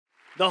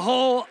The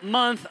whole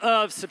month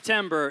of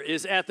September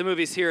is at the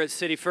movies here at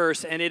City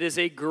First, and it is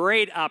a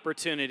great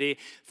opportunity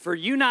for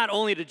you not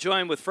only to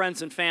join with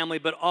friends and family,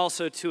 but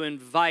also to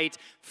invite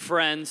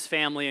friends,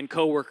 family, and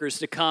coworkers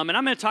to come. And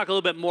I'm going to talk a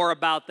little bit more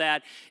about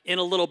that in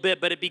a little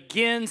bit, but it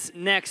begins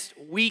next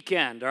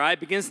weekend, all right? It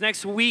begins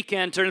next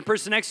weekend. Turn to the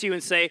person next to you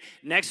and say,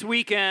 next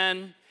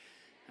weekend,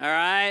 all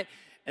right?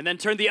 And then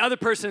turn to the other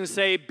person and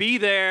say, be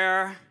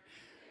there.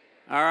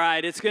 All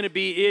right, it's going to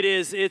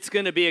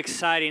be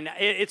exciting.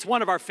 It's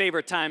one of our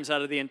favorite times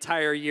out of the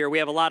entire year. We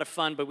have a lot of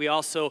fun, but we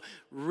also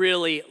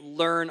really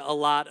learn a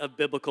lot of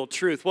biblical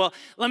truth. Well,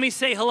 let me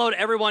say hello to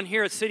everyone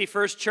here at City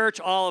First Church,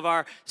 all of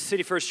our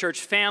City First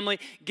Church family.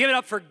 Give it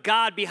up for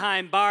God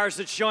Behind Bars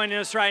that's joining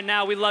us right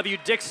now. We love you,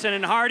 Dixon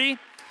and Hardy.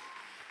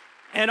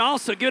 And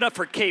also give it up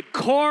for Cape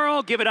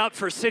Coral. Give it up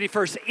for City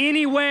First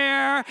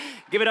Anywhere.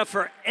 Give it up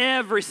for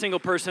every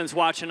single person that's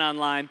watching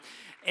online.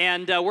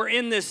 And we're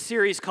in this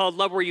series called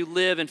Love Where You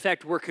Live. In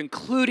fact, we're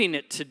concluding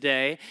it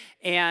today.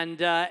 And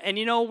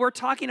you know, we're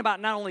talking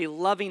about not only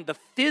loving the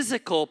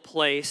physical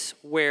place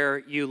where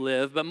you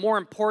live, but more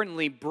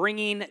importantly,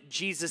 bringing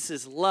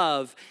Jesus'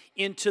 love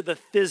into the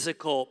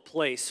physical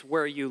place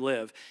where you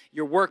live.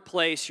 Your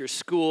workplace, your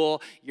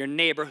school, your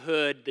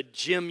neighborhood, the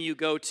gym you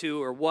go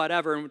to, or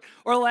whatever.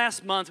 Or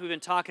last month, we've been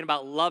talking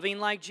about loving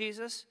like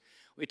Jesus.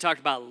 We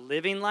talked about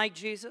living like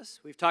Jesus.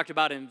 We've talked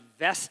about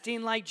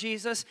investing like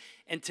Jesus.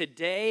 And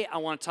today I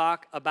want to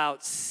talk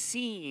about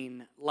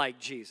seeing like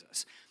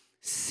Jesus.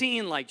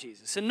 Seeing like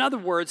Jesus. In other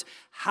words,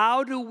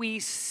 how do we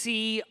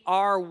see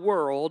our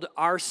world,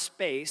 our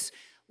space,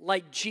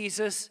 like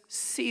Jesus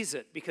sees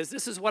it? Because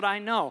this is what I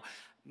know.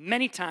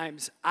 Many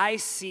times I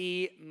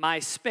see my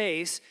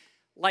space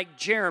like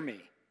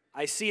Jeremy.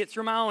 I see it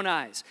through my own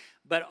eyes.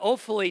 But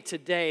hopefully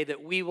today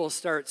that we will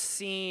start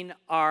seeing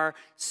our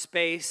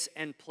space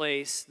and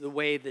place the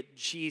way that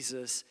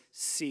Jesus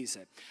sees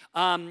it.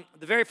 The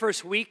very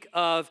first week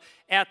of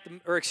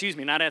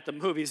not at the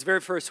movies, the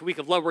very first week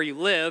of Love Where You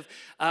Live,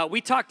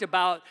 we talked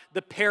about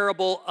the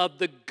parable of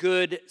the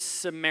Good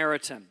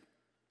Samaritan.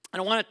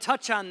 And I want to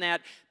touch on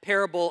that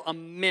parable a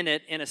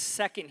minute in a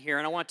second here.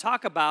 And I want to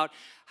talk about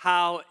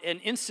how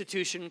an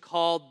institution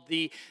called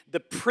the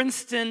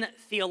Princeton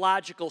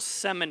Theological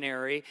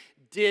Seminary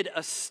did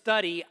a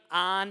study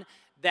on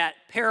that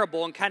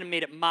parable and kind of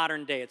made it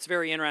modern day. It's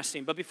very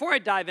interesting. But before I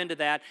dive into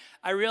that,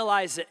 I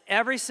realize that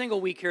every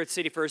single week here at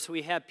City First,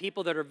 we have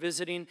people that are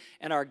visiting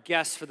and are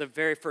guests for the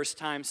very first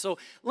time. So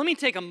let me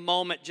take a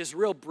moment just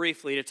real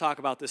briefly to talk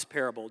about this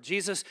parable.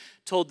 Jesus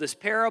told this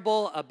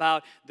parable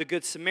about the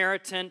Good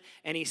Samaritan,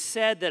 and he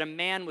said that a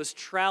man was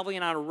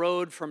traveling on a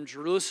road from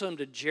Jerusalem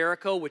to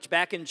Jericho, which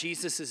back in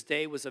Jesus'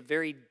 day was a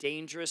very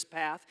dangerous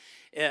path.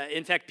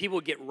 In fact, people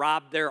would get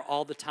robbed there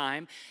all the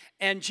time.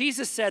 And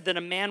Jesus said that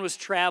a man was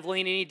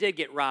traveling, and he did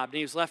get robbed, and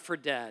he was left for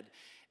dead.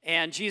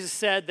 And Jesus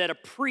said that a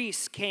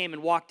priest came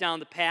and walked down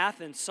the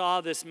path and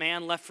saw this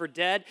man left for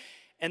dead,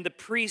 and the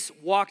priest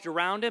walked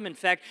around him. In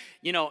fact,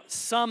 you know,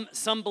 some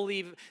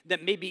believe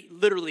that maybe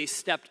literally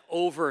stepped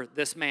over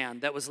this man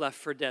that was left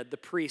for dead. The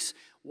priest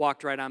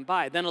walked right on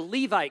by. Then a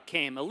Levite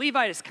came. A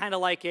Levite is kind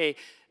of like a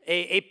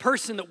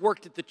person that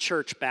worked at the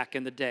church back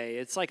in the day.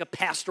 It's like a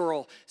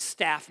pastoral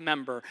staff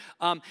member.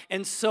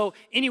 And so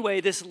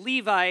anyway, this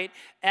Levite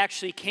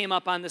actually came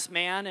up on this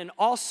man and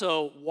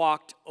also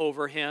walked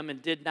over him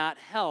and did not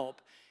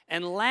help.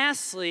 And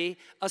lastly,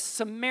 a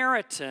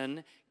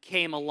Samaritan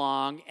came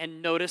along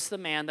and noticed the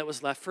man that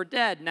was left for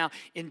dead. Now,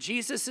 in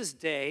Jesus'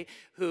 day,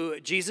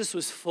 Jesus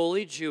was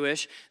fully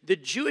Jewish, the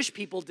Jewish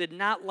people did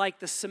not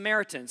like the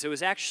Samaritans. It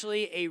was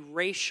actually a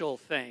racial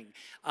thing.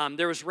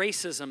 There was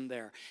racism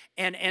there.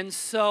 And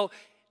so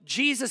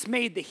Jesus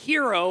made the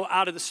hero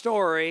out of the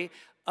story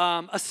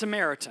a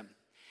Samaritan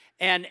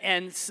and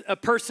a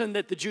person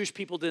that the Jewish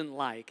people didn't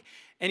like.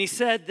 And he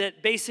said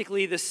that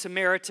basically the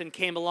Samaritan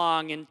came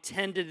along and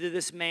tended to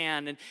this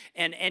man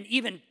and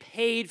even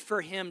paid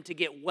for him to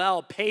get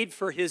well, paid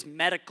for his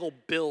medical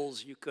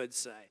bills, you could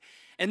say.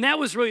 And that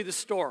was really the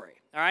story.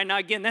 All right, now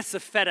again, that's the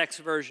FedEx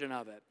version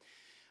of it.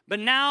 But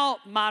now,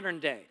 modern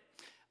day,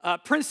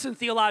 Princeton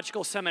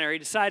Theological Seminary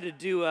decided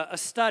to do a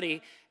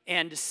study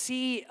and to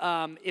see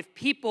if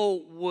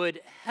people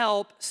would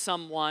help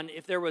someone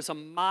if there was a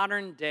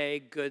modern day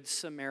Good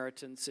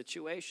Samaritan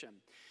situation.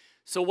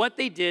 So what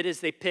they did is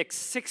they picked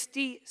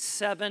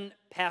 67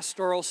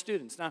 pastoral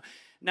students.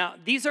 Now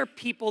these are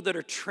people that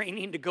are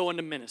training to go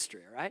into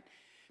ministry, all right?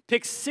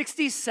 Picked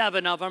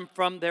 67 of them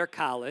from their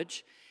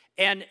college,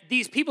 and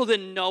these people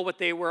didn't know what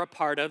they were a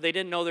part of. They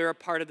didn't know they were a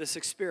part of this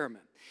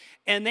experiment.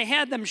 And they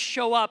had them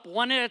show up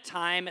one at a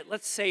time at,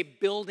 let's say,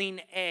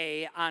 Building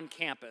A on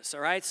campus, all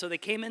right? So they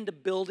came into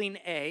Building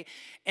A,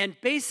 and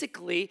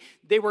basically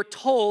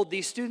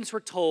these students were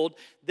told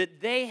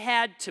that they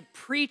had to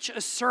preach a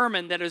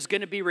sermon that was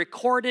going to be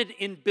recorded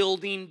in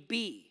Building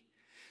B.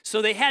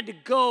 So they had to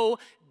go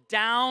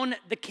down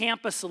the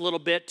campus a little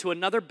bit to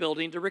another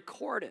building to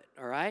record it,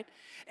 all right?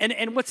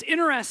 And what's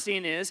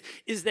interesting is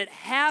that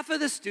half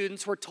of the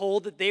students were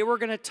told that they were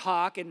going to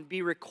talk and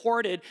be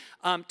recorded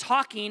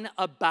talking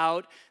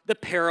about the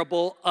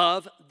parable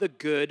of the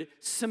Good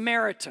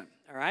Samaritan,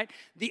 all right?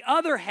 The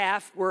other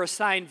half were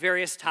assigned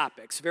various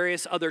topics,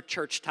 various other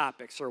church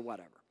topics or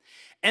whatever.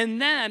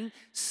 And then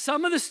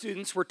some of the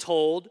students were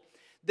told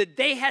that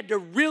they had to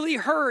really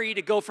hurry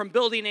to go from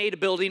building A to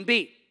building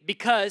B,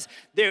 because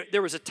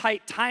there was a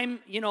tight time,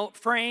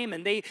 frame,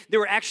 and they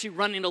were actually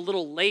running a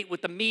little late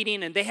with the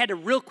meeting, and they had to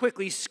real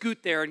quickly scoot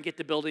there and get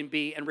to building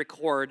B and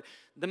record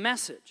the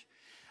message.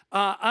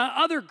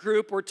 Another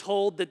group were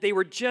told that they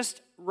were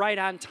just right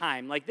on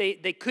time. Like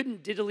they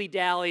couldn't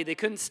diddly-dally, they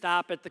couldn't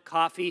stop at the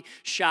coffee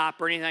shop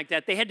or anything like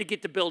that. They had to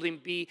get to building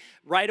B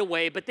right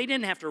away, but they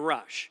didn't have to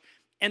rush.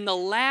 And the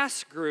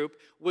last group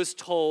was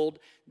told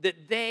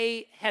that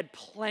they had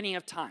plenty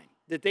of time,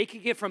 that they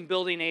could get from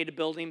building A to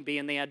building B,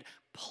 and they had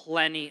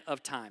plenty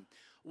of time.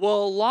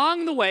 Well,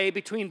 along the way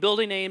between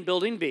building A and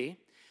building B,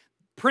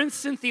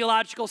 Princeton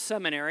Theological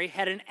Seminary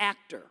had an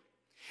actor.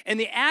 And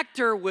the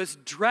actor was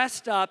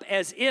dressed up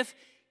as if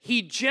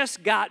he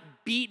just got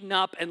beaten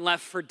up and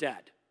left for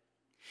dead,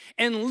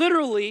 and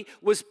literally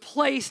was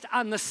placed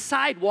on the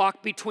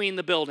sidewalk between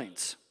the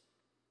buildings.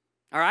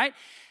 All right?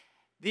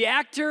 The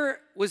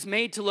actor was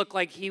made to look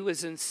like he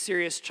was in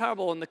serious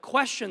trouble, and the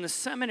question the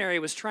seminary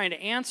was trying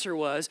to answer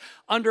was,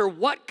 under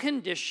what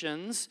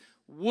conditions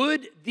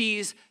would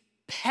these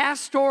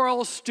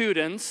pastoral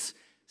students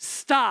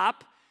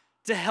stop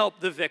to help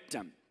the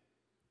victim?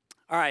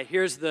 All right,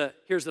 here's the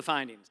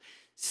findings.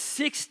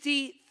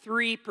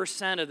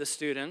 63% of the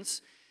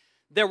students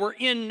that were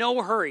in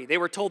no hurry, they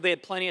were told they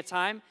had plenty of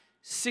time,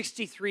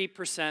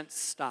 63%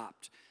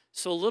 stopped.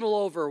 So a little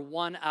over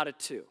 1 out of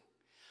 2.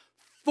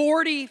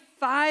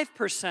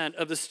 45%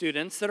 of the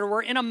students that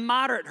were in a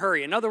moderate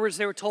hurry, in other words,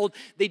 they were told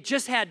they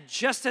just had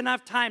just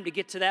enough time to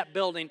get to that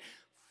building,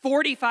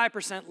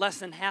 45%, less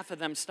than half of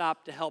them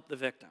stopped to help the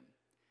victim.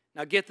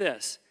 Now get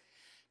this,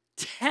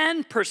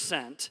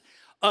 10%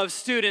 of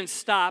students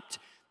stopped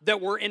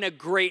that were in a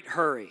great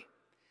hurry.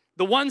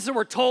 The ones that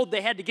were told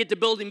they had to get to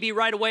building B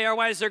right away,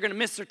 otherwise they're going to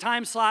miss their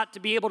time slot to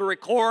be able to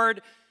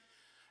record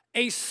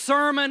a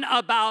sermon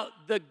about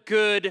the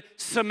Good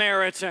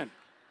Samaritan.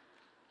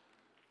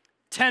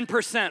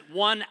 10%,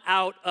 1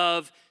 out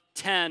of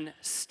 10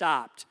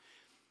 stopped.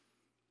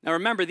 Now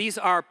remember, these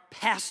are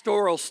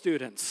pastoral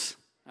students,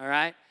 all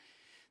right?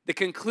 The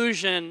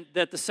conclusion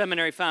that the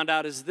seminary found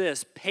out is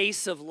this: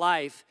 pace of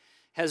life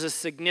has a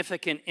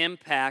significant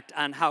impact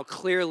on how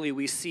clearly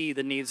we see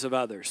the needs of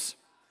others.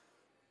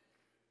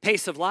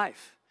 Pace of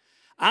life.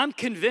 I'm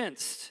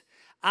convinced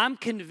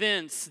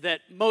that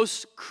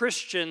most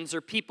Christians,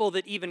 or people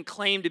that even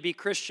claim to be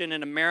Christian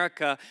in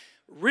America,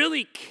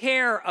 really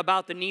care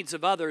about the needs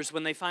of others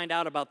when they find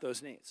out about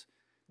those needs.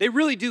 They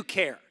really do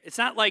care. It's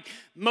not like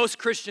most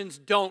Christians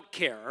don't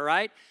care, all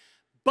right?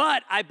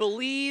 But I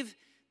believe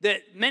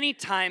that many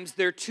times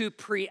they're too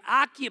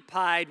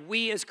preoccupied,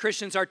 we as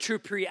Christians are too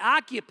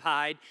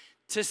preoccupied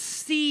to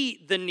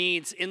see the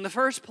needs in the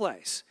first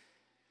place.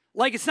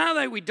 Like, it's not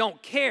that we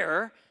don't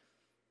care,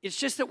 it's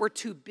just that we're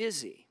too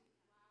busy.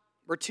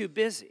 We're too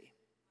busy.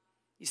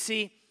 You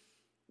see,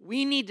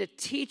 we need to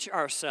teach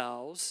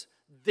ourselves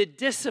the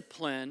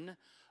discipline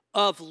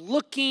of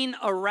looking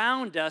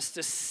around us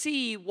to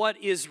see what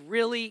is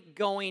really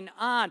going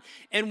on.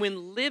 And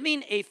when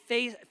living a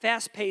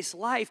fast-paced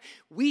life,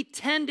 we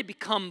tend to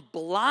become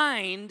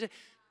blind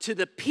to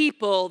the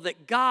people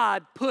that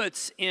God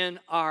puts in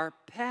our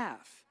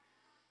path.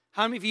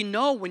 How many of you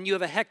know when you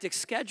have a hectic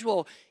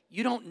schedule,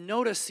 you don't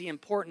notice the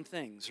important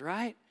things,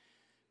 right?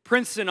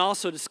 Princeton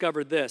also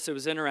discovered this. It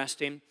was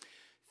interesting.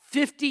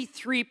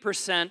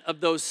 53%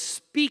 of those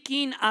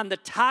speaking on the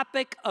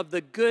topic of the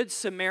Good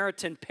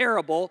Samaritan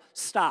parable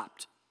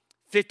stopped.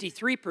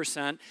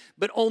 53%,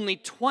 but only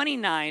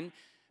 29%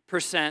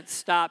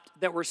 stopped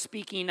that were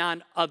speaking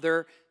on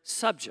other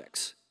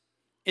subjects.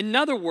 In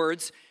other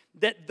words,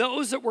 that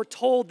those that were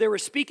told they were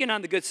speaking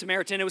on the Good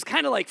Samaritan, it was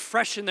kind of like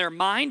fresh in their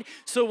mind.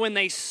 So when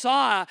they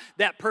saw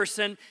that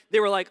person,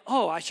 they were like,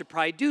 oh, I should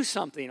probably do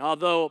something,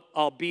 although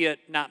albeit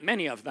not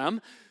many of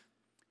them.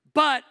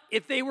 But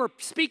if they were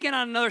speaking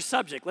on another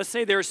subject, let's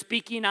say they were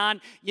speaking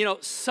on,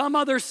 some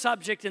other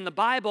subject in the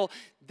Bible,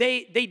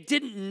 they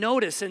didn't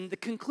notice. And the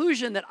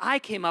conclusion that I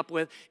came up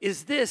with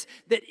is this: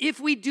 that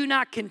if we do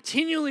not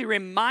continually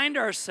remind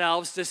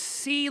ourselves to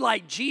see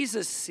like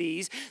Jesus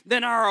sees,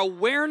 then our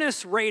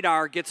awareness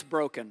radar gets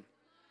broken.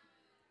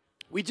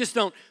 We just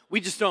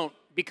don't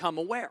become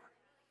aware.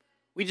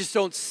 We just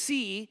don't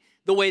see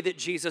the way that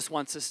Jesus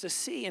wants us to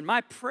see. And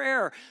my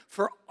prayer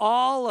for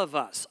all of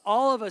us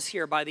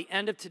here by the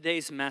end of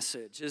today's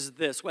message is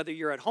this: whether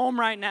you're at home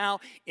right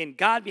now, in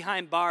God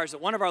Behind Bars, at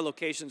one of our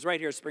locations right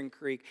here at Spring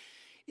Creek,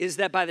 is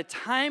that by the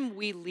time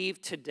we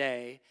leave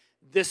today,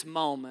 this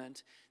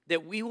moment,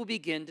 that we will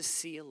begin to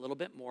see a little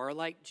bit more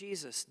like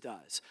Jesus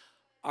does.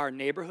 Our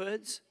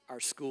neighborhoods, our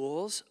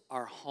schools,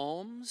 our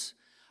homes,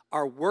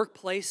 our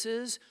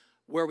workplaces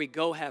where we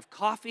go have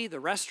coffee, the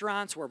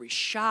restaurants, where we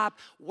shop,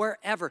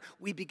 wherever,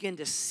 we begin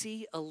to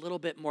see a little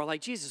bit more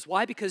like Jesus.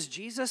 Why? Because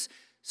Jesus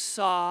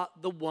saw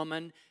the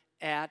woman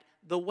at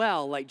the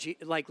well,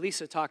 like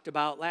Lisa talked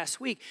about last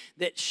week,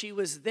 that she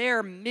was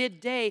there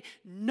midday.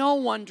 No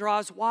one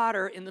draws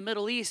water in the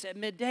Middle East at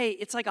midday.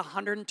 It's like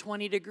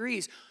 120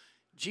 degrees.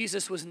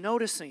 Jesus was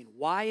noticing,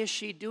 why is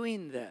she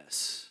doing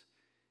this?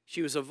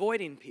 She was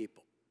avoiding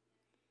people.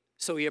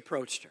 So he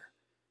approached her.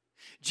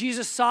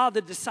 Jesus saw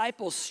the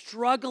disciples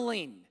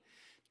struggling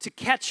to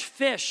catch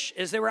fish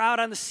as they were out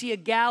on the Sea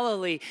of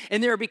Galilee,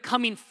 and they were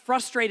becoming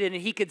frustrated,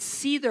 and he could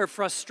see their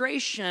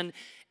frustration,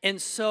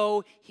 and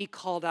so he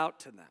called out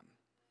to them.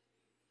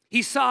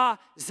 He saw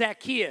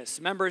Zacchaeus.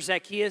 Remember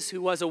Zacchaeus, who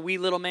was a wee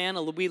little man?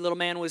 A wee little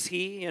man was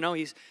he.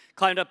 He's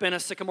climbed up in a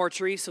sycamore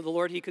tree so the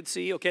Lord he could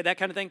see. Okay, that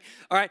kind of thing.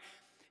 All right.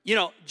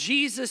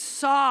 Jesus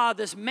saw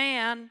this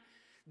man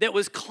that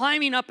was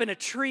climbing up in a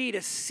tree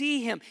to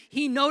see him.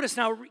 He noticed.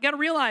 Now, you got to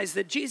realize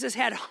that Jesus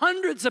had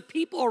hundreds of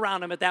people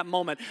around him at that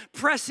moment,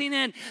 pressing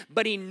in.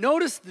 But he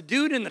noticed the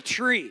dude in the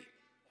tree.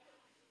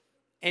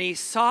 And he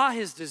saw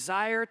his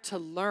desire to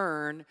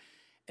learn.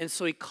 And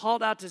so he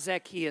called out to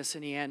Zacchaeus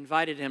and he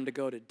invited him to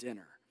go to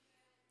dinner.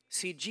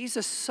 See,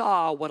 Jesus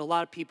saw what a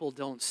lot of people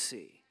don't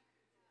see.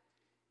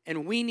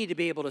 And we need to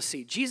be able to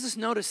see. Jesus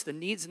noticed the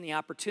needs and the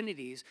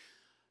opportunities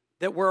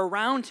that were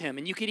around him.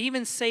 And you could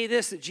even say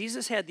this, that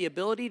Jesus had the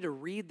ability to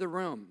read the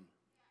room.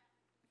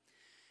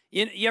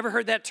 You ever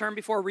heard that term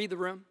before, read the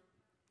room?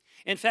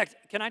 In fact,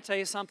 can I tell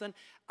you something?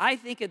 I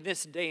think in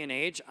this day and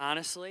age,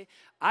 honestly,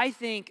 I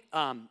think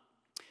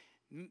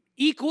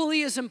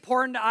equally as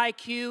important to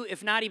IQ,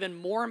 if not even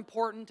more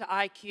important to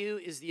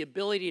IQ, is the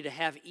ability to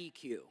have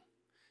EQ.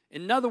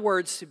 In other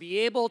words, to be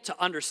able to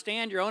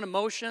understand your own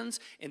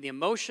emotions and the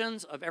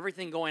emotions of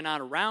everything going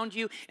on around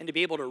you, and to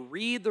be able to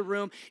read the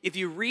room. If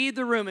you read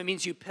the room, it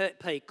means you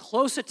pay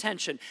close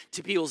attention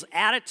to people's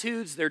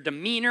attitudes, their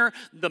demeanor,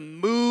 the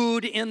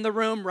mood in the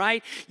room,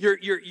 right?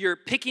 You're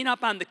picking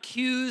up on the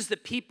cues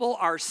that people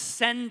are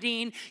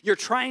sending. You're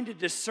trying to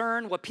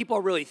discern what people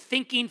are really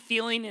thinking,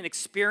 feeling, and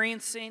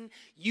experiencing.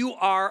 You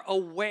are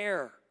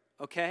aware,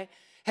 okay?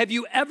 Have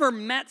you ever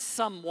met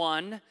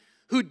someone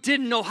who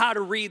didn't know how to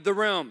read the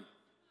room?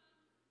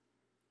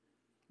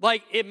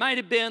 Like, it might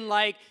have been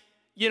like,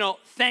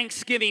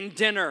 Thanksgiving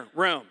dinner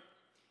room.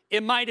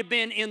 It might have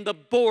been in the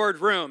board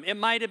room. It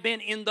might have been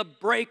in the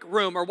break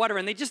room or whatever,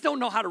 and they just don't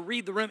know how to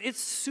read the room.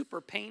 It's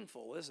super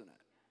painful, isn't it?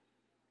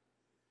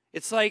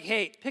 It's like,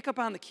 hey, pick up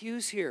on the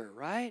cues here,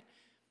 right?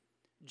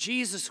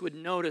 Jesus would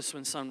notice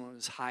when someone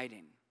was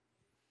hiding.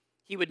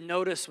 He would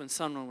notice when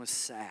someone was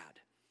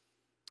sad.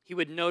 He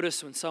would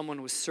notice when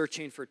someone was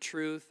searching for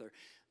truth, or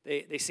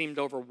they seemed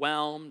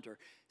overwhelmed, or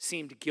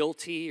seemed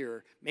guilty,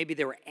 or maybe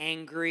they were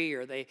angry,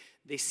 or they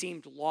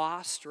seemed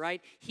lost,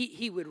 right?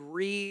 He would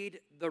read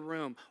the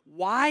room.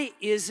 Why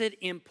is it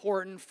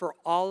important for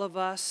all of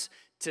us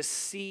to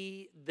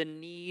see the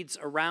needs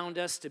around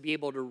us, to be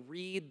able to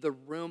read the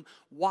room?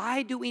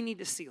 Why do we need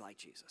to see like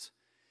Jesus?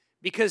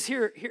 Because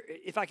here,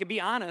 if I could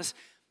be honest,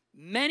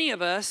 many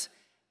of us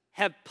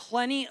have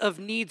plenty of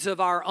needs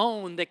of our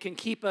own that can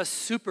keep us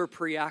super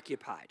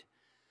preoccupied.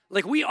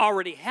 Like, we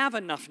already have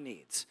enough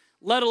needs,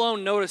 let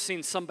alone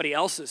noticing somebody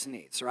else's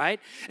needs, right?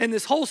 And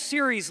this whole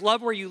series,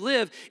 Love Where You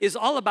Live, is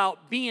all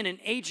about being an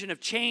agent of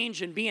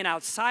change and being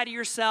outside of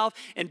yourself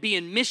and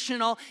being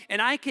missional.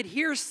 And I could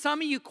hear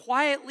some of you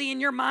quietly in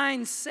your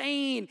mind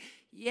saying,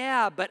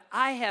 yeah, but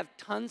I have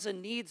tons of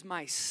needs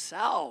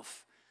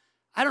myself.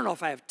 I don't know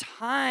if I have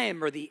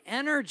time or the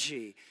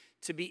energy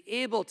to be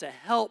able to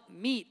help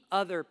meet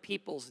other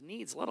people's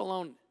needs, let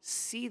alone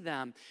see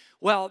them.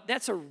 Well,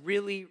 that's a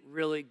really,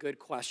 really good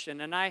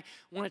question, and I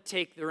want to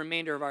take the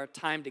remainder of our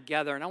time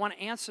together, and I want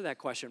to answer that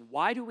question.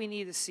 Why do we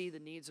need to see the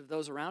needs of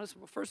those around us?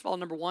 Well, first of all,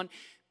 number one,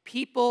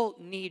 people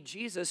need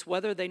Jesus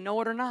whether they know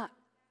it or not.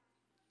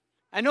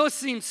 I know it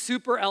seems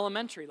super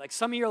elementary. Like,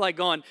 some of you are like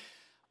going,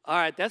 all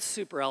right, that's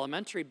super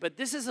elementary, but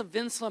this is a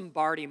Vince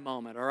Lombardi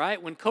moment, all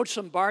right? When Coach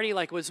Lombardi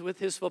was with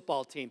his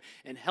football team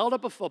and held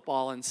up a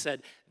football and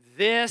said,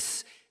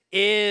 this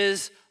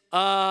is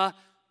a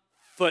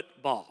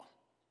football.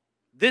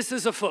 This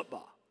is a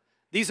football.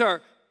 These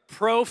are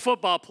pro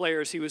football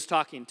players he was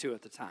talking to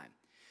at the time.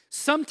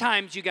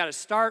 Sometimes you got to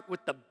start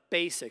with the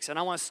basics. And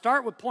I want to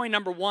start with point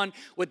number one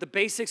with the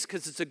basics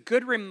because it's a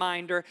good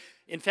reminder.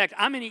 In fact,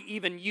 I'm going to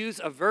even use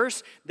a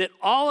verse that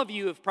all of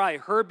you have probably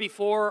heard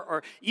before,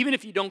 or even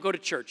if you don't go to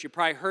church, you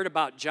probably heard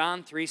about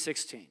John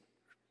 3:16.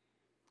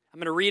 I'm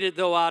going to read it,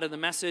 though, out of the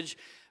Message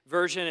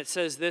version. It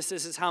says this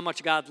is how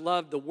much God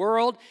loved the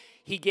world.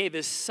 He gave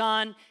his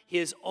son,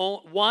 his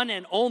one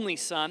and only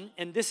son,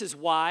 and this is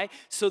why,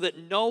 so that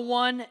no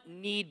one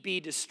need be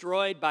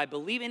destroyed by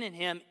believing in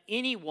him.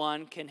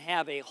 Anyone can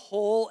have a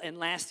whole and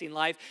lasting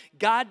life.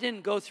 God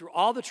didn't go through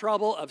all the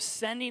trouble of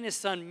sending his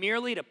son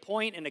merely to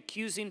point an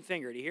accusing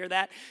finger. Do you hear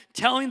that?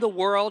 Telling the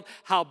world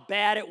how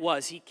bad it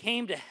was. He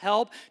came to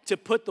help to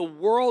put the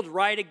world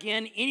right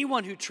again.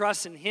 Anyone who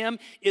trusts in him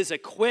is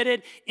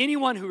acquitted.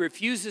 Anyone who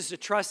refuses to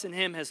trust in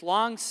him has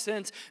long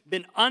since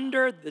been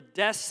under the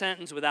death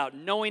sentence without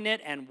knowing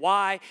it. And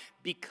why?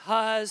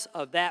 Because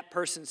of that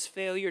person's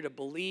failure to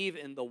believe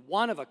in the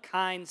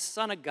one-of-a-kind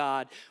Son of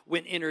God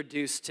when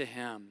introduced to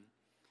him.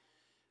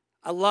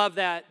 I love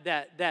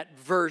that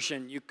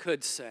version, you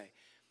could say.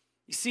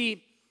 You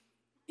see,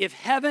 if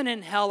heaven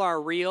and hell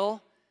are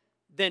real,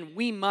 then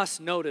we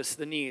must notice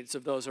the needs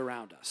of those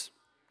around us.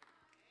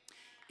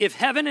 If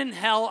heaven and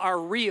hell are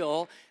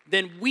real,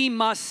 then we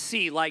must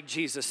see like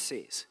Jesus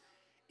sees.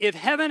 If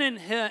heaven and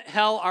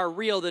hell are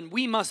real, then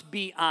we must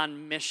be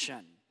on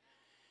mission.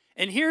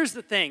 And here's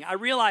the thing, I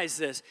realize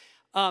this,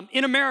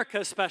 in America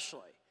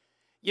especially,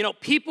 you know,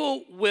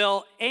 people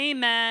will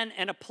amen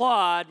and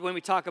applaud when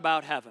we talk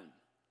about heaven.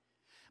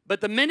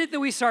 But the minute that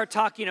we start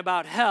talking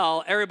about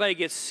hell, everybody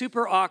gets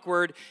super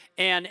awkward,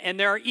 and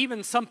there are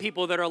even some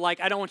people that are like,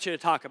 I don't want you to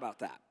talk about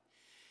that.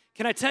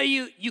 Can I tell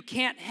you, you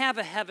can't have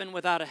a heaven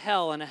without a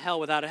hell and a hell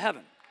without a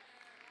heaven.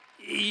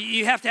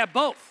 You have to have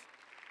both.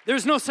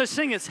 There's no such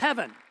thing as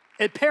heaven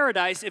and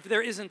paradise if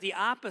there isn't the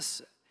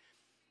opposite.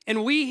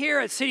 And we here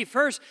at City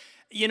First,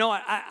 you know,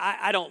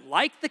 I don't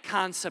like the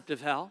concept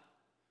of hell.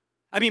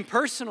 I mean,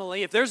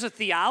 personally, if there's a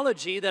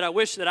theology that I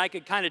wish that I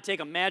could kind of take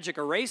a magic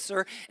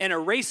eraser and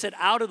erase it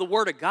out of the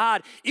Word of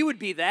God, it would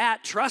be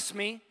that, trust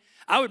me.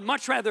 I would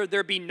much rather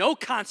there be no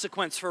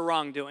consequence for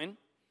wrongdoing.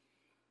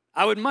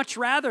 I would much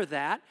rather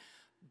that,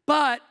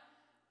 but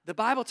the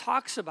Bible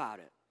talks about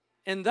it,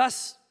 and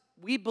thus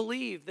we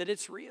believe that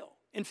it's real.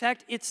 In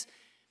fact, it's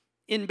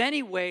in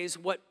many ways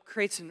what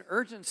creates an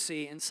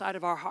urgency inside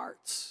of our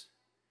hearts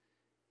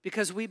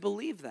because we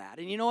believe that.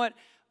 And you know what?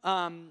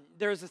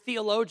 There's a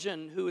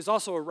theologian who is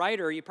also a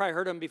writer. You probably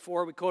heard him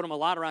before. We quote him a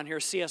lot around here,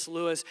 C.S.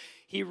 Lewis.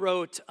 He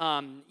wrote,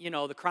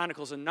 the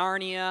Chronicles of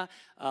Narnia,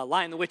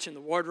 Lion, the Witch, and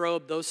the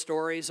Wardrobe, those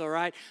stories, all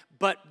right?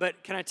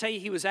 But can I tell you,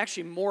 he was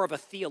actually more of a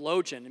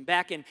theologian. And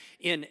back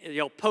in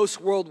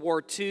post-World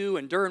War II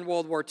and during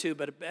World War II,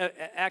 but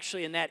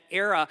actually in that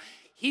era,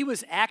 he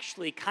was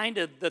actually kind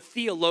of the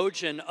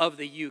theologian of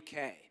the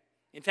UK.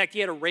 In fact, he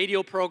had a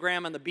radio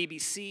program on the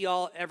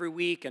BBC every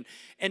week.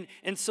 And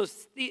so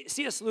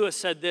C.S. Lewis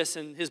said this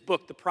in his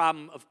book, The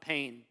Problem of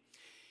Pain.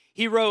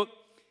 He wrote,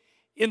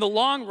 in the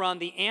long run,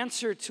 the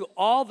answer to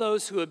all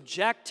those who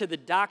object to the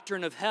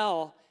doctrine of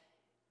hell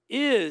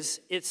is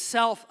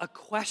itself a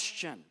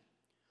question.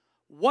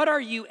 What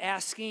are you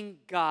asking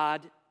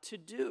God to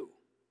do?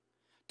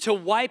 To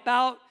wipe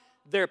out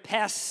their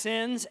past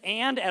sins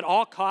and at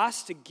all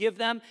costs to give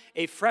them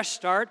a fresh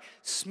start,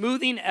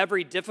 smoothing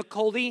every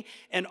difficulty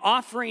and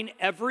offering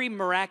every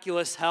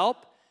miraculous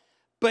help?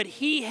 But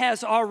he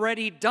has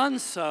already done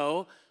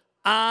so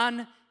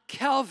on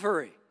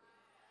Calvary.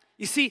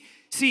 You see,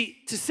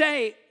 to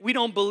say we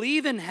don't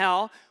believe in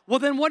hell, well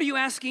then what are you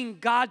asking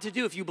God to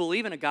do? If you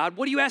believe in a God,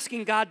 what are you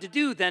asking God to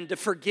do then? To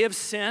forgive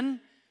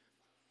sin?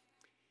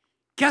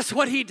 Guess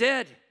what he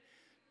did?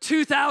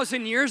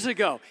 2,000 years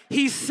ago,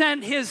 he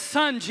sent his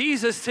son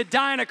Jesus to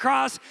die on a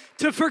cross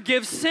to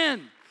forgive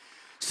sin.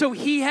 So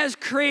he has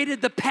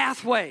created the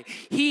pathway.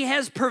 He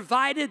has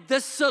provided the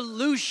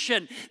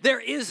solution. There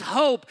is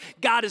hope.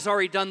 God has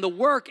already done the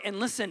work. And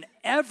listen,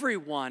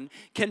 everyone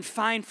can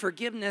find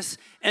forgiveness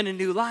and a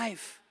new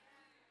life.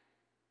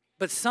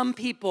 But some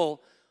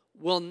people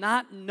will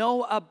not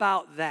know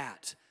about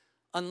that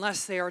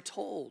unless they are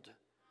told.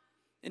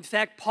 In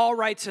fact, Paul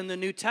writes in the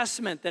New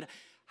Testament that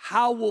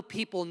how will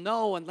people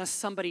know unless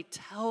somebody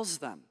tells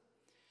them?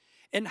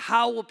 And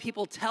how will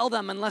people tell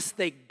them unless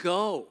they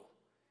go?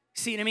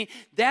 See what I mean?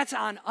 That's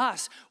on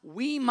us.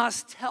 We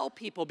must tell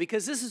people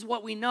because this is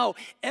what we know.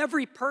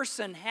 Every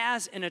person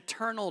has an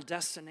eternal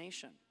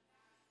destination.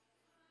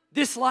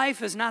 This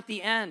life is not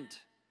the end.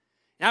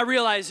 And I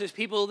realize there's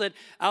people that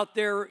out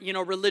there,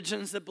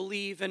 religions that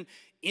believe in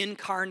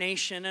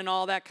incarnation and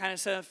all that kind of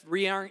stuff,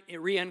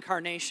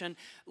 reincarnation.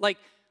 Like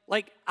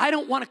I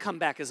don't want to come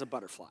back as a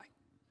butterfly.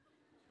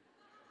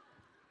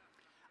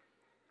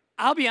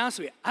 I'll be honest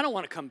with you, I don't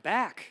want to come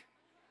back.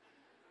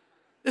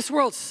 This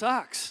world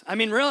sucks. I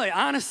mean, really,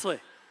 honestly.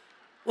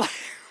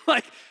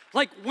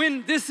 Like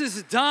when this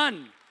is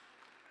done,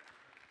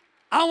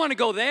 I want to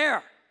go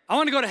there. I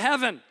want to go to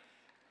heaven.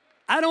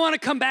 I don't want to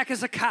come back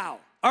as a cow.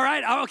 All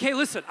right? Okay,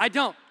 listen, I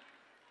don't.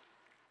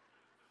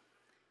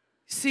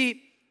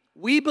 See,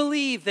 we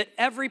believe that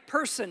every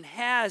person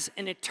has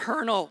an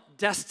eternal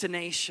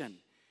destination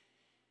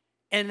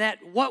and that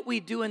what we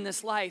do in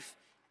this life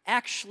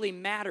actually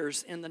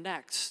matters in the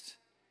next.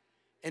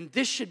 And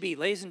this should be,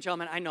 ladies and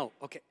gentlemen, I know,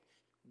 okay,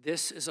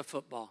 this is a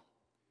football,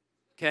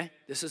 okay?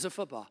 This is a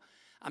football.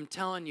 I'm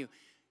telling you,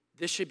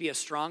 this should be a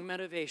strong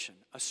motivation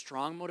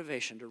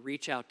to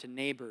reach out to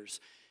neighbors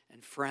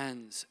and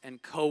friends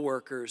and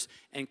coworkers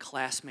and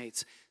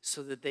classmates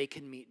so that they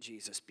can meet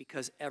Jesus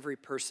because every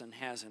person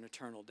has an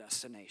eternal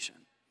destination.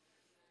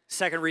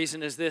 Second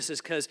reason is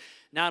because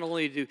not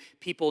only do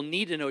people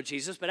need to know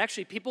Jesus, but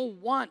actually people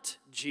want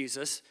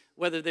Jesus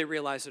whether they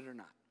realize it or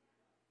not.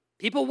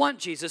 People want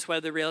Jesus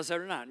whether they realize it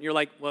or not. And you're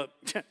like, well,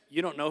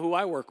 you don't know who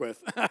I work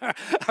with.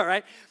 All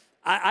right?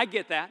 I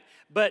get that.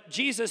 But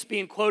Jesus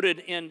being quoted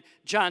in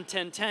John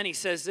 10:10, he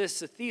says this,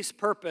 the thief's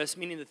purpose,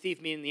 meaning the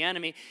thief, meaning the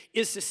enemy,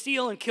 is to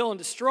steal and kill and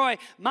destroy.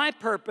 My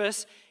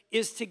purpose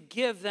is to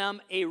give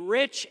them a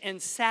rich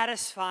and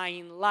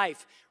satisfying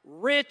life.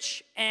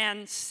 Rich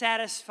and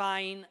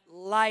satisfying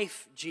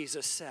life,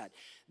 Jesus said.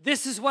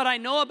 This is what I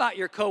know about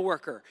your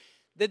coworker,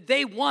 that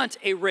they want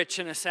a rich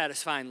and a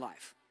satisfying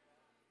life.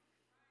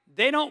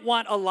 They don't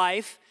want a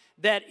life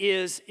that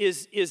is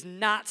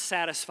not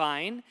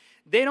satisfying.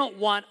 They don't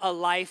want a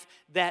life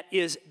that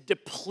is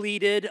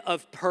depleted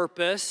of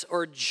purpose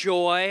or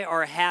joy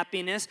or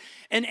happiness.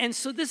 And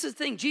so this is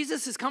the thing.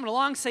 Jesus is coming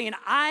along saying,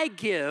 I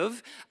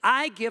give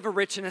a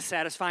rich and a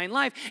satisfying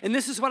life. And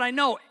this is what I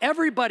know.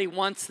 Everybody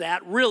wants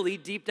that really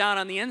deep down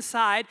on the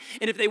inside.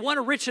 And if they want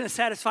a rich and a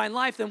satisfying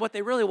life, then what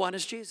they really want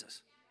is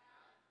Jesus.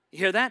 You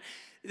hear that?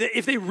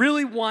 If they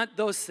really want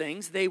those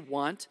things, they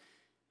want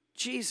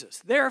Jesus.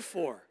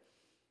 Therefore,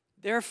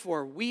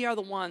 we are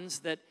the ones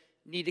that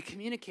need to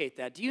communicate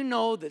that. Do you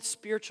know that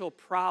spiritual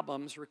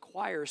problems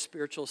require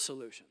spiritual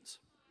solutions?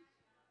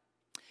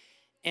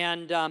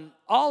 And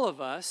all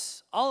of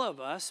us,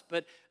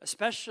 but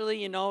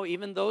especially,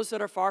 even those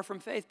that are far from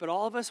faith, but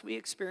all of us, we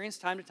experience,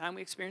 time to time,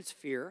 we experience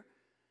fear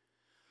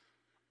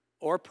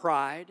or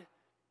pride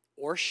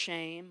or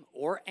shame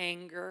or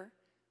anger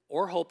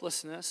or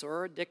hopelessness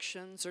or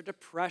addictions or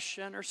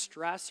depression or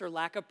stress or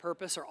lack of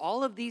purpose or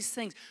all of these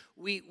things.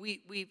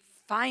 We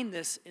find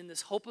this in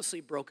this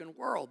hopelessly broken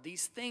world.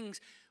 These things,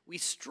 we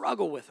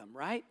struggle with them,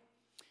 right?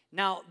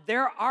 Now,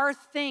 there are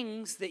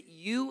things that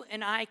you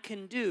and I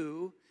can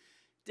do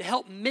to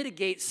help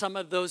mitigate some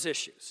of those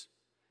issues.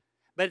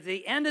 But at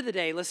the end of the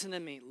day, listen to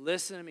me,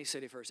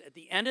 City First. At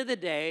the end of the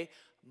day,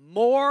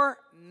 more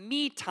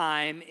me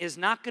time is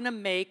not going to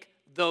make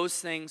those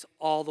things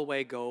all the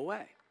way go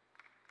away.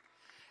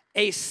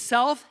 A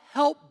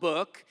self-help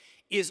book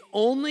is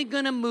only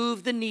going to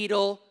move the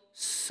needle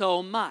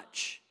so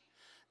much.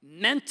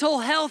 Mental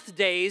health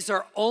days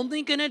are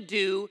only going to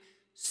do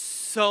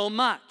so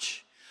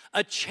much.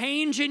 A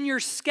change in your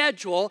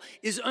schedule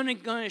is only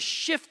going to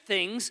shift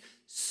things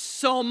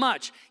so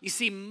much. You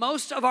see,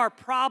 most of our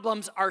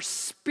problems are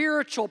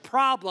spiritual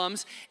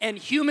problems, and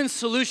human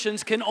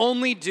solutions can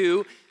only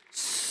do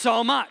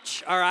so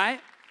much, all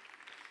right?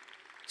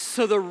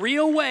 So the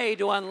real way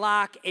to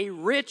unlock a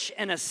rich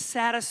and a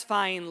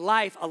satisfying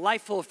life, a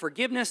life full of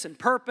forgiveness and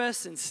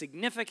purpose and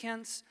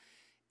significance,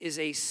 is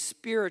a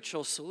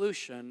spiritual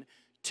solution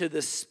to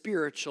the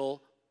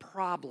spiritual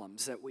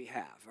problems that we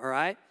have, all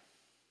right?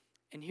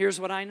 And here's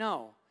what I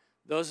know.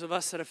 Those of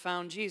us that have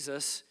found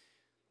Jesus,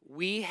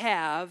 we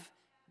have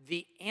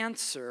the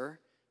answer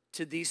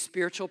to these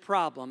spiritual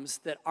problems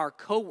that our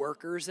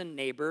coworkers and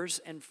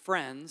neighbors and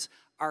friends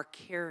are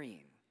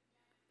carrying.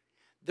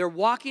 They're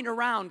walking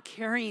around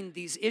carrying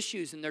these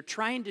issues, and they're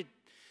trying to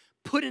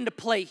put into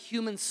play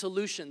human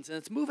solutions, and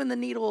it's moving the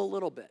needle a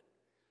little bit,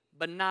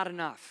 but not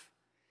enough.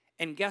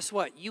 And guess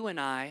what? You and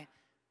I,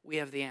 we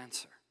have the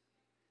answer.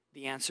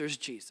 The answer is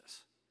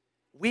Jesus.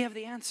 We have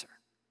the answer.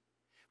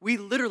 We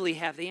literally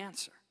have the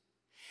answer.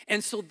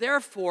 And so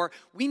therefore,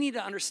 we need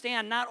to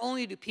understand not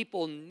only do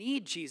people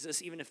need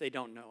Jesus, even if they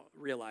don't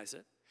realize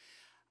it,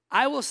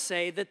 I will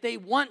say that they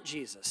want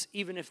Jesus,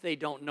 even if they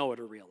don't know it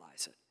or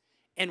realize it.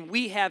 And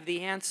we have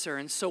the answer,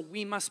 and so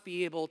we must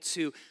be able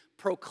to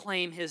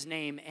proclaim his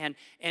name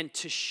and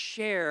to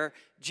share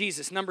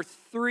Jesus. Number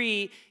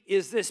 3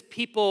 is this: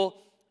 people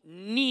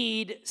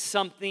need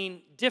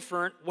something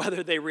different,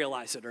 whether they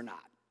realize it or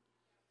not.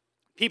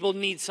 People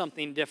need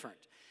something different.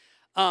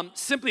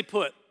 Simply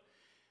put,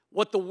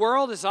 what the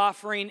world is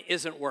offering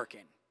isn't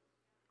working.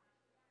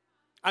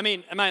 I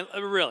mean,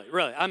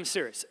 really, I'm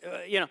serious.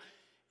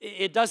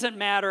 It doesn't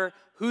matter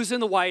who's in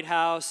the White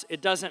House.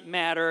 It doesn't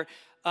matter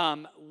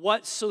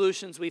what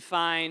solutions we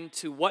find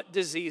to what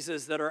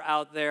diseases that are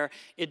out there.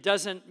 It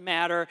doesn't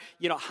matter,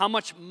 how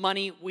much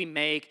money we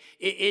make.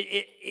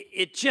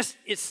 It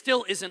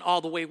still isn't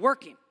all the way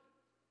working.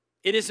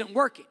 It isn't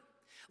working.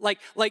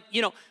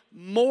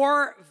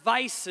 More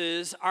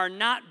vices are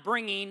not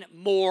bringing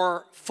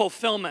more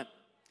fulfillment.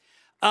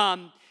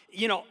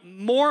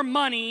 More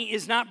money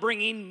is not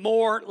bringing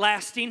more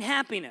lasting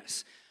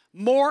happiness.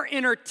 More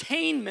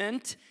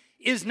entertainment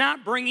is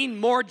not bringing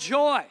more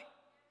joy.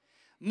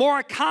 More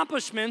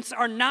accomplishments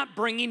are not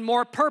bringing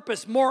more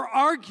purpose. More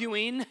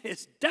arguing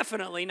is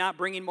definitely not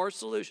bringing more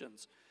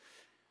solutions.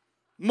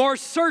 More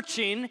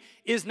searching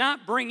is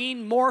not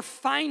bringing more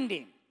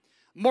finding.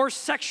 More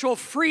sexual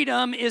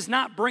freedom is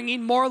not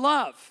bringing more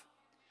love.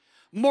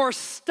 More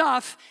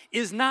stuff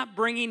is not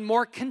bringing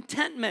more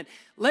contentment.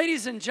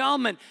 Ladies and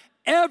gentlemen,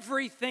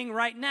 everything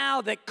right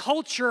now that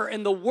culture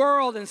and the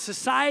world and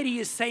society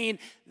is saying,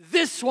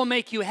 this will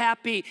make you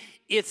happy,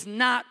 it's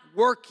not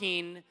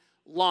working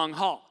long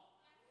haul.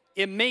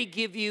 It may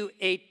give you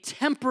a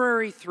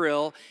temporary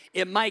thrill.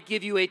 It might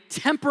give you a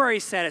temporary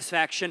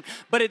satisfaction,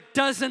 but it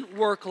doesn't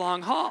work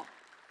long haul.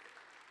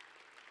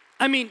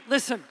 I mean,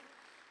 listen,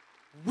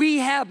 we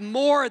have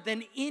more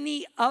than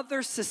any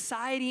other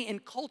society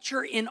and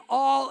culture in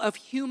all of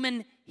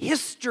human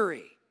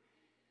history.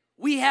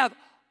 We have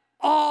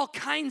all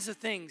kinds of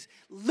things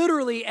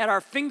literally at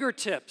our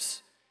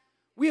fingertips.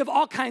 We have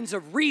all kinds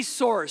of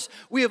resource.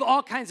 We have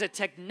all kinds of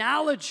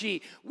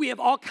technology. We have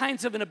all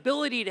kinds of an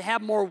ability to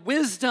have more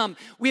wisdom.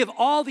 We have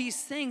all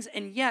these things,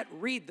 and yet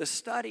read the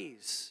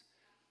studies.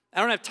 I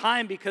don't have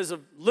time because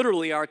of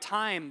literally our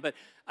time, but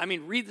I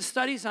mean, read the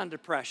studies on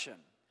depression.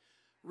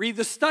 Read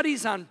the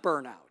studies on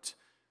burnout.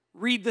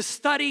 Read the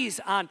studies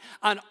on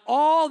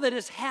all that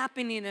is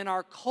happening in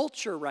our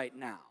culture right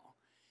now.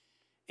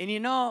 And you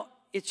know,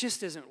 it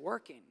just isn't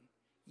working.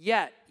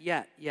 Yet,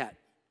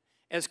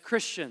 as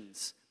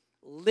Christians,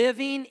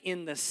 living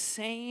in the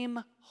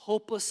same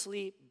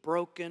hopelessly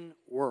broken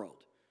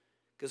world,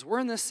 because we're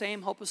in the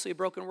same hopelessly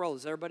broken world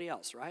as everybody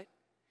else, right?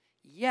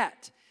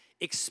 Yet,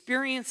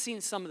 experiencing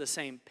some of the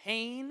same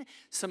pain,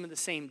 some of the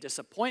same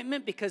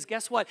disappointment, because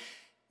guess what?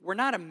 We're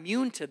not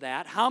immune to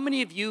that. How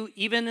many of you,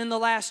 even in the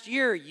last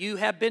year, you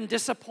have been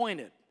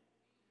disappointed?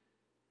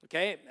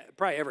 Okay,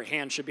 probably every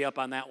hand should be up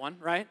on that one,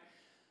 right?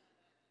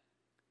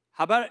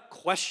 How about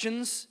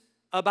questions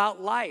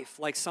about life,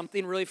 like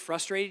something really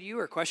frustrated you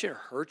or a question or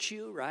hurt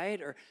you,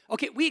 right? Or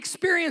okay, we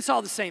experience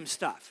all the same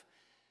stuff,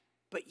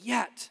 but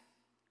yet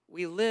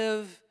we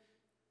live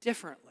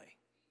differently.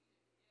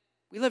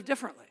 We live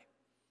differently.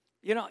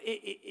 You know,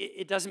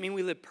 it doesn't mean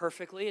we live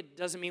perfectly. It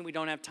doesn't mean we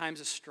don't have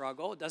times of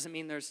struggle. It doesn't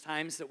mean there's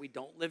times that we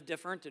don't live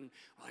different and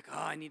we're like, oh,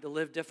 I need to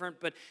live different.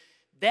 But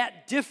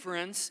that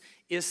difference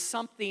is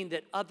something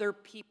that other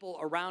people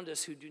around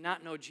us who do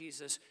not know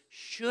Jesus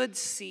should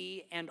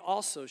see and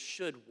also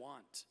should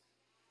want.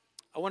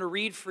 I want to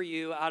read for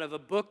you out of a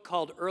book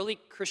called Early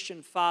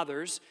Christian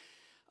Fathers,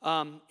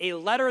 a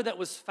letter that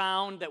was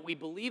found that we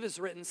believe is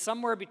written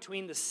somewhere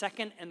between the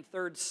 2nd and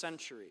 3rd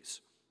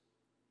centuries.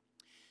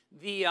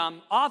 The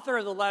author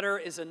of the letter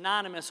is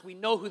anonymous. We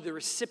know who the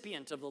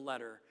recipient of the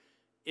letter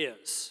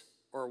is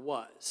or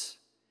was.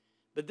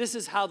 But this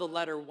is how the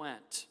letter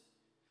went.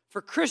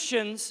 For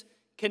Christians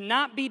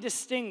cannot be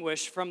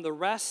distinguished from the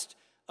rest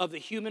of the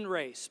human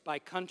race by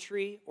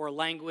country or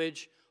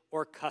language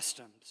or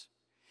customs.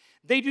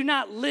 They do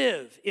not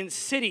live in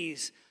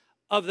cities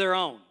of their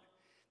own.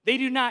 They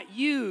do not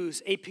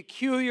use a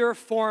peculiar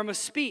form of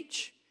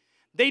speech.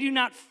 They do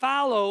not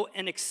follow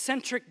an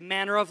eccentric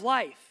manner of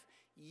life.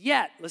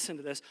 Yet, listen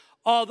to this,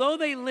 although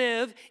they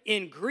live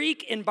in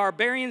Greek and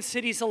barbarian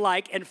cities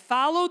alike and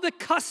follow the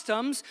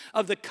customs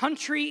of the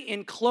country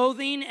in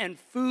clothing and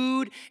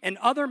food and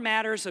other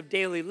matters of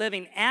daily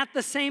living, at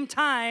the same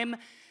time,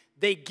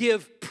 they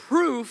give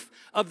proof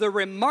of the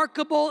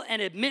remarkable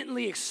and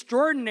admittedly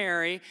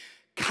extraordinary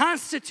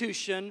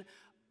constitution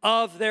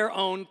of their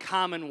own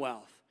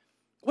commonwealth.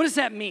 What does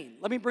that mean?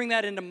 Let me bring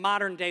that into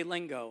modern day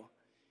lingo.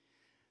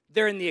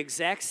 They're in the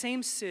exact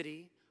same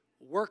city,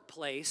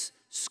 workplace,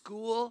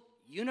 school,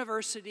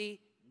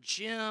 university,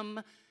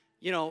 gym,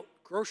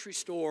 grocery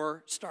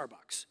store,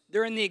 Starbucks.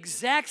 They're in the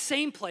exact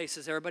same place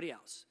as everybody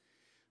else.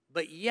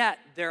 But yet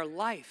their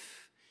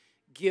life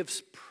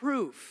gives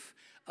proof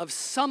of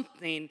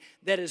something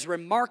that is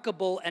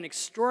remarkable and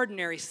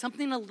extraordinary,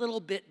 something a little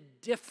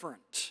bit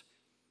different.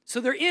 So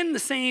they're in the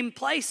same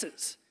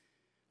places.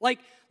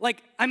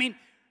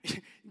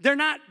 They're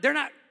not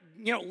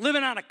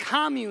living on a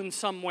commune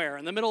somewhere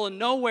in the middle of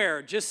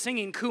nowhere just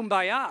singing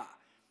Kumbaya.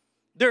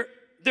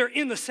 They're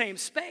in the same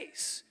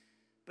space,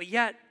 but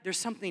yet there's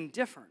something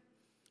different.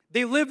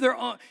 They live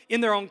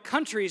in their own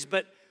countries,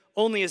 but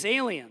only as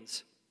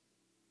aliens.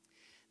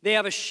 They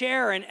have a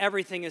share in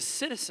everything as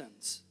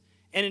citizens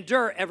and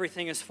endure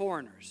everything as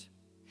foreigners.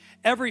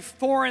 Every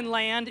foreign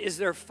land is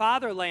their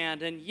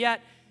fatherland, and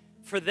yet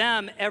for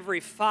them, every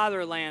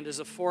fatherland is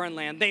a foreign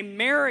land. They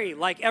marry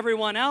like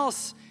everyone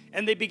else,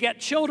 and they beget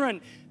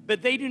children,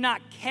 but they do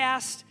not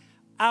cast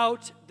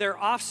out their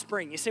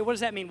offspring. You say, what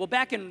does that mean? Well,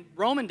 back in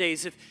Roman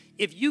days,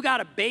 if you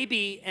got a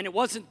baby and it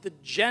wasn't the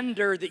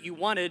gender that you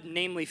wanted,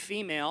 namely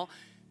female,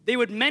 they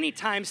would many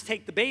times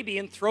take the baby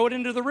and throw it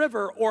into the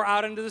river or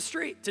out into the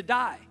street to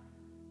die.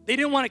 They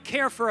didn't want to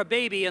care for a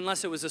baby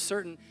unless it was a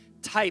certain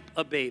type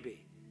of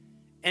baby.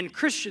 And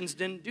Christians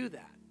didn't do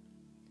that.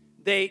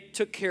 They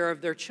took care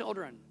of their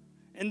children.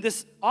 And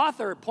this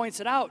author points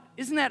it out.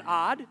 Isn't that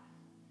odd?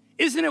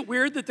 Isn't it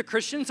weird that the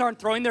Christians aren't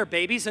throwing their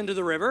babies into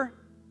the river?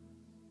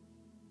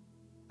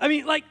 I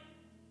mean,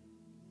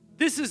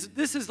 this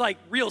is like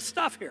real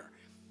stuff here.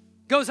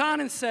 Goes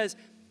on and says,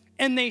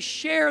 and they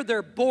share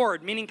their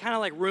board, meaning kind of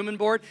like room and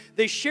board.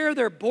 They share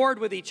their board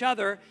with each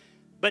other,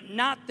 but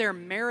not their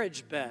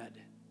marriage bed.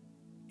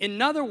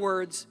 In other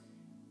words,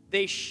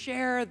 they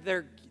share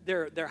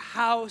their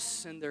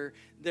house and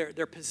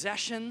their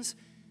possessions,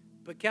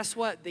 but guess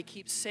what? They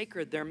keep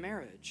sacred their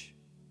marriage.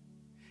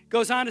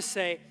 Goes on to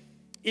say,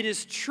 it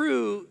is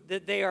true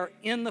that they are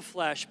in the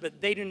flesh,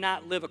 but they do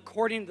not live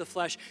according to the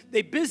flesh.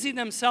 They busy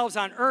themselves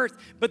on earth,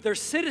 but their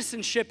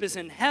citizenship is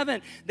in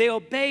heaven. They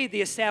obey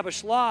the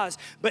established laws,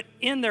 but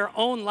in their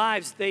own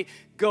lives, they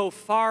go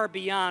far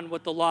beyond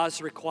what the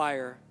laws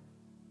require.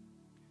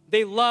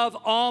 They love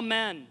all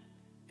men,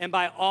 and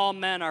by all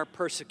men are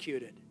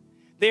persecuted.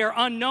 They are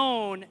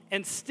unknown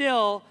and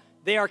still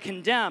they are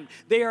condemned.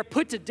 They are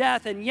put to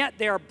death, and yet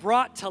they are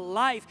brought to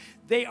life.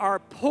 They are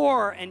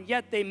poor, and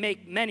yet they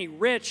make many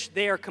rich.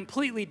 They are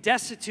completely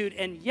destitute,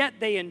 and yet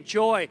they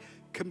enjoy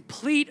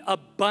complete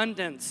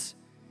abundance.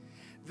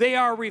 They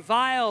are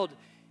reviled,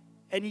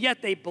 and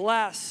yet they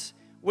bless.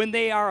 When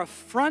they are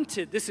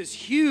affronted, this is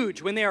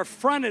huge, when they are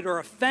affronted or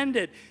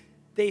offended,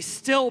 they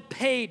still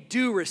pay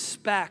due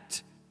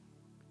respect.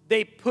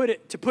 To put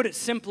it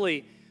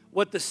simply,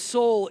 what the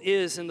soul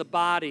is in the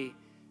body,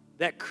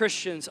 that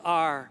Christians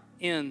are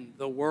in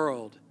the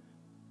world.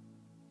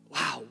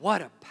 Wow,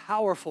 what a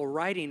powerful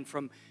writing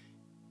from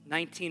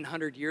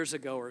 1900 years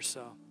ago or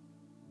so.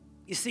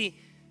 You see,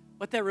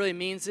 what that really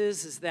means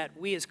is that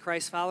we as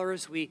Christ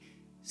followers, we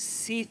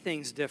see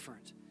things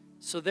different.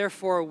 So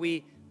therefore,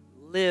 we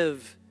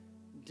live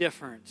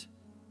different.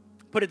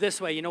 Put it this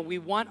way, we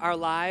want our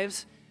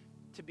lives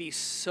to be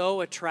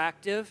so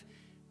attractive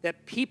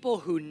that people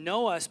who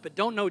know us but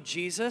don't know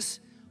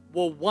Jesus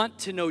will want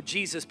to know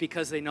Jesus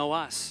because they know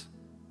us.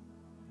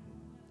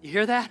 You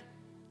hear that?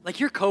 Like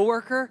your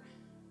coworker,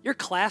 your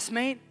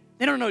classmate,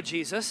 they don't know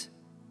Jesus,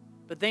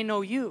 but they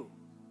know you,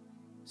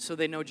 so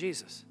they know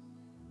Jesus,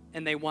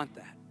 and they want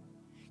that.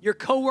 Your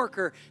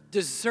coworker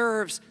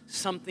deserves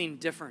something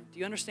different. Do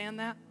you understand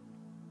that?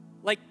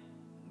 Like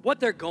what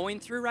they're going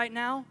through right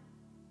now,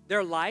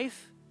 their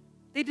life,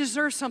 they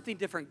deserve something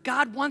different.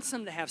 God wants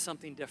them to have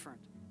something different.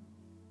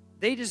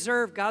 They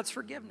deserve God's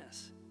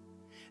forgiveness.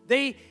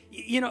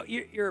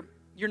 Your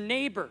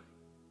neighbor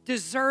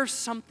deserves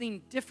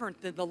something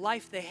different than the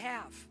life they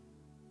have.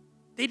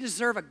 They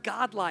deserve a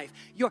God life.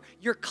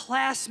 Your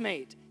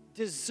classmate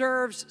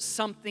deserves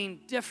something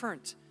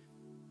different.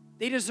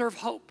 They deserve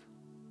hope.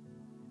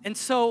 And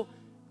so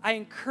I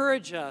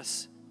encourage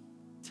us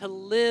to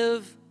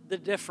live the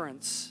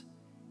difference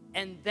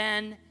and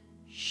then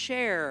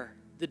share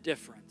the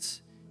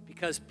difference,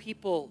 because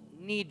people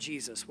need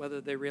Jesus whether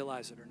they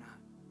realize it or not.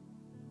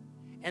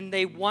 And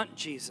they want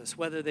Jesus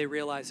whether they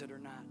realize it or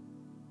not.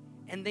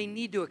 And they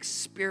need to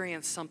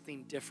experience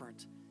something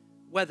different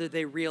whether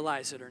they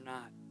realize it or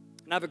not.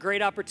 And I have a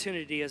great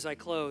opportunity as I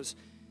close,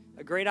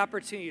 a great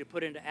opportunity to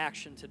put into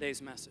action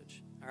today's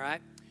message, all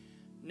right?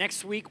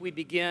 Next week we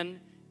begin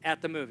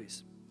at the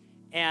movies.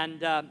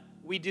 And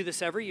we do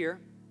this every year.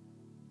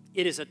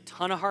 It is a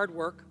ton of hard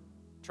work.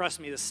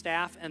 Trust me, the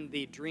staff and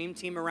the dream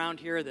team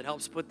around here that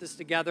helps put this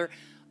together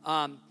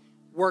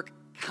work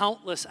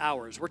countless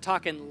hours. We're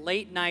talking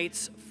late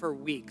nights for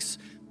weeks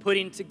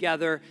putting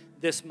together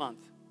this month.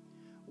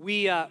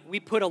 We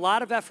put a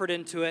lot of effort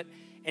into it,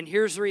 and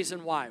here's the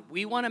reason why.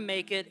 We want to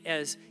make it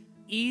as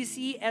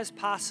easy as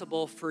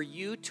possible for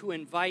you to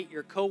invite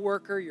your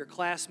coworker, your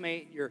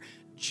classmate, your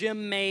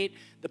gym mate,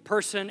 the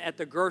person at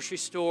the grocery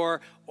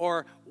store,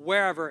 or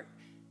wherever,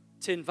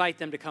 to invite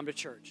them to come to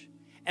church.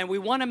 And we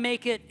want to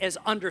make it as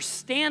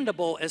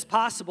understandable as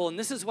possible. And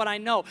this is what I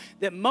know,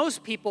 that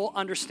most people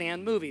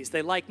understand movies.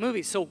 They like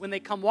movies. So when they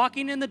come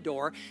walking in the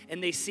door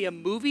and they see a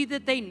movie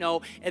that they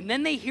know, and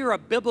then they hear a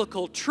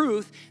biblical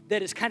truth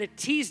that is kind of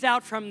teased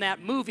out from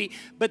that movie,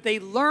 but they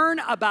learn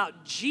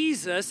about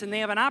Jesus and they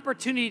have an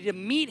opportunity to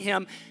meet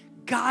him,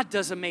 God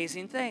does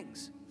amazing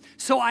things.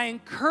 So I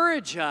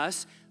encourage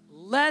us,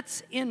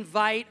 let's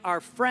invite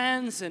our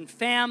friends and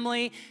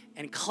family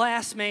and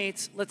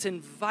classmates. Let's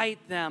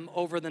invite them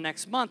over the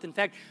next month. In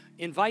fact,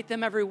 invite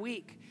them every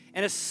week.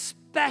 And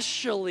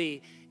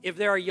especially if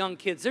there are young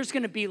kids, there's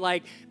going to be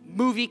like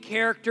movie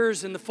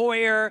characters in the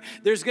foyer.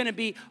 There's going to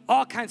be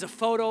all kinds of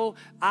photo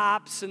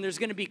ops, and there's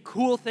going to be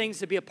cool things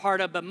to be a part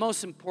of. But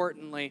most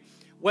importantly,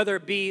 whether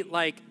it be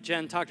like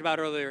Jen talked about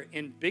earlier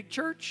in big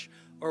church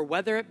or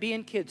whether it be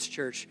in kids'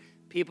 church,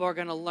 people are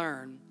going to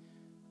learn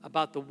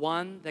about the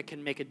one that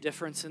can make a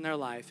difference in their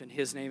life, and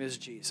his name is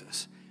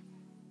Jesus.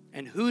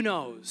 And who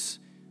knows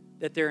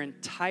that their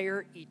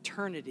entire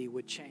eternity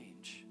would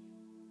change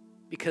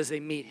because they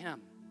meet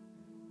him,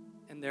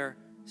 and their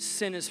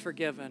sin is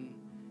forgiven,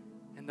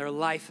 and their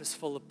life is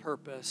full of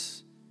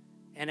purpose.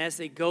 And as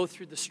they go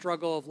through the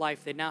struggle of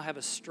life, they now have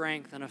a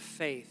strength and a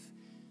faith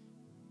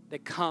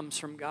that comes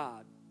from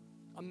God.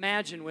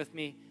 Imagine with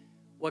me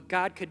what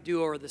God could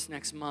do over this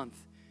next month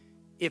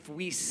if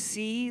we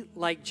see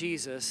like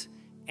Jesus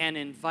and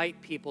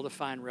invite people to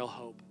find real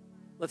hope.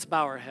 Let's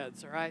bow our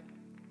heads, all right?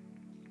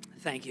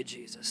 Thank you,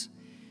 Jesus.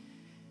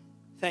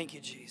 Thank you,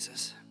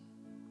 Jesus.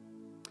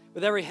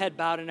 With every head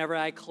bowed and every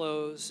eye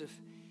closed, if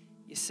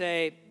you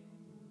say,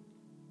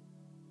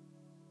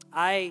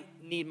 I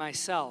need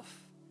myself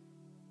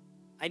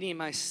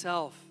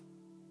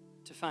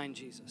to find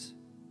Jesus.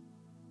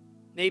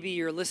 Maybe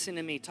you're listening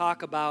to me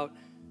talk about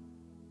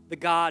the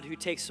God who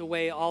takes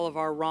away all of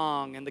our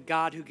wrong, and the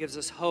God who gives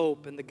us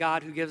hope, and the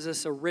God who gives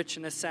us a rich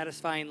and a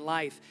satisfying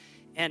life.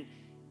 And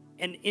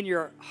in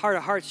your heart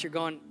of hearts, you're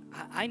going,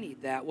 I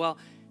need that. Well,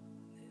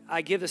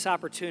 I give this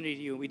opportunity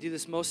to you, and we do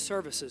this most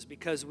services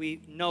because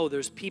we know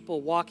there's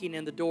people walking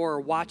in the door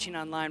or watching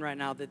online right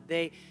now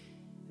that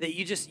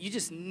you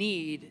just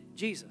need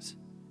Jesus.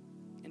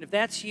 And if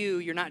that's you,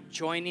 you're not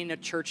joining a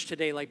church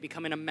today, like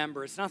becoming a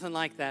member. It's nothing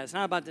like that. It's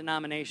not about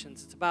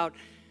denominations.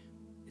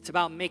 It's It's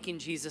about making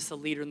Jesus the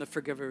leader and the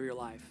forgiver of your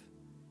life.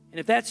 And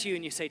if that's you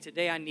and you say,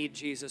 today I need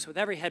Jesus, with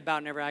every head bowed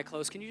and every eye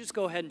closed, can you just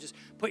go ahead and just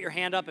put your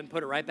hand up and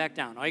put it right back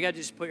down? All you got to do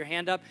is put your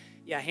hand up.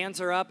 Yeah,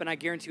 hands are up, and I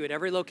guarantee you at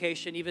every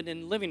location, even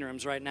in living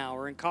rooms right now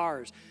or in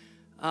cars,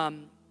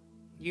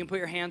 you can put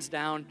your hands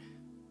down.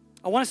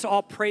 I want us to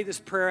all pray this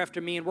prayer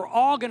after me, and we're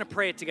all going to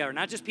pray it together,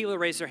 not just people who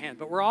raise their hand,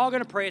 but we're all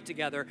going to pray it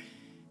together.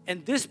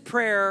 And this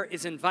prayer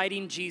is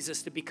inviting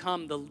Jesus to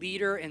become the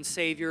leader and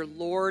Savior,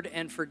 Lord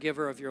and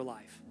forgiver of your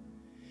life.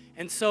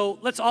 And so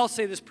let's all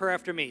say this prayer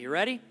after me. You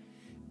ready?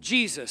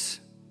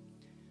 Jesus,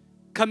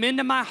 come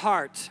into my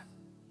heart.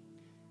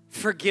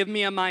 Forgive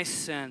me of my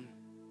sin.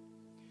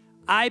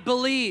 I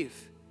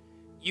believe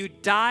you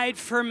died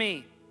for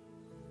me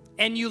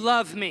and you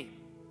love me.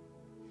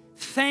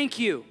 Thank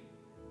you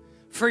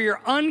for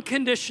your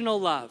unconditional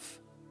love.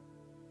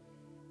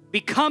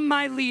 Become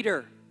my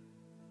leader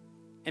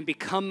and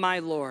become my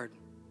Lord.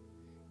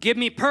 Give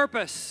me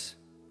purpose.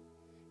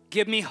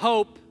 Give me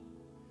hope.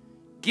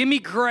 Give me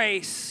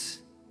grace.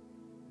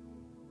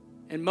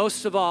 And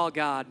most of all,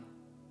 God,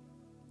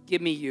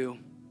 give me you.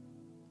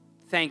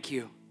 Thank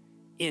you.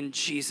 In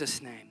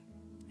Jesus' name.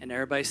 And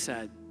everybody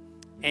said,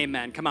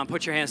 amen. Come on,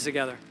 put your hands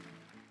together.